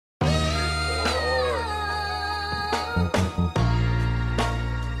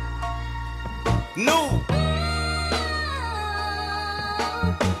New. Dumb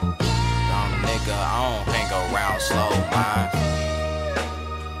nigga, I don't hang around slow minds.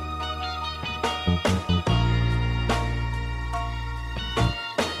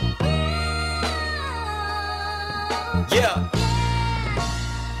 Yeah.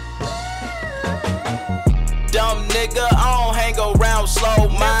 Dumb nigga, I don't hang around slow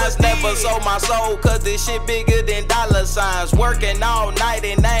minds. Never sold my soul, cause this shit bigger than dollar signs. Working all night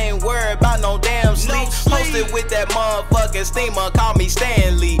and I ain't worried about no damn sleep. Posted with that motherfucking steamer, call me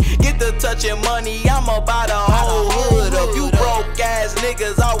Stanley. Get the touching money, I'm about a whole hood up. You broke ass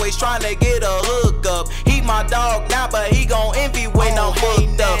niggas always trying to get a hook up. He my dog now, but he gon' envy when I'm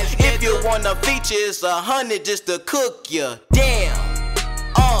hooked up. If you wanna feature, it's 100 just to cook ya. Damn.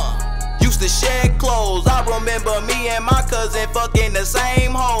 Used to share clothes. I remember me and my cousin fucking the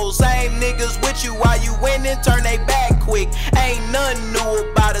same hoes. Same niggas with you while you went and turn they back quick. Ain't nothing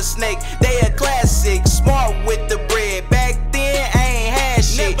new about a snake. They a classic. Smart with the bread. Back then, I ain't had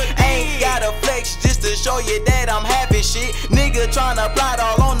shit. Ain't gotta flex just to show you that I'm having shit. Nigga tryna plot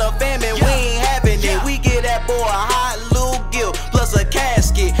all on the famine. We ain't having it. We get that boy a hot little gift plus a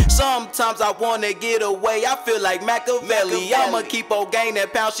casket. Sometimes I wanna get away. I feel like Machiavelli. I'ma keep on gaining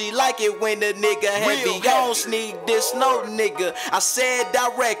pounds. She like it when the nigga heavy. I don't sneak this, no nigga. I said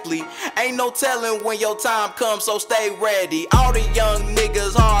directly. Ain't no telling when your time comes, so stay ready. All the young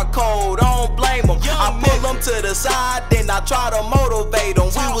niggas hard cold, I don't blame them. I pull them to the side, then I try to motivate them.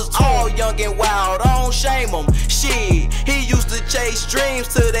 We was all young and wild, I don't shame them. Shit, he used to chase dreams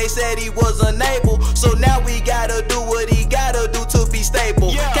till they said he was unable. So now we gotta do what he gotta do to be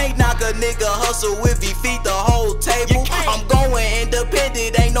stable. Can't knock a nigga hustle if he feed the whole table. I'm going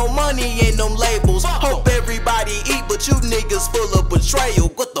independent, ain't no money in them labels. Hope everybody eat, but you niggas full of betrayal.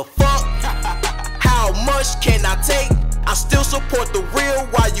 What the fuck? How much can I take? I still support the real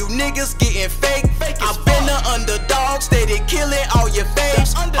while you niggas getting fake. I've been the underdog, steady killing all your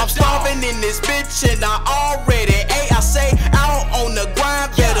fakes. I'm starving in this bitch and I already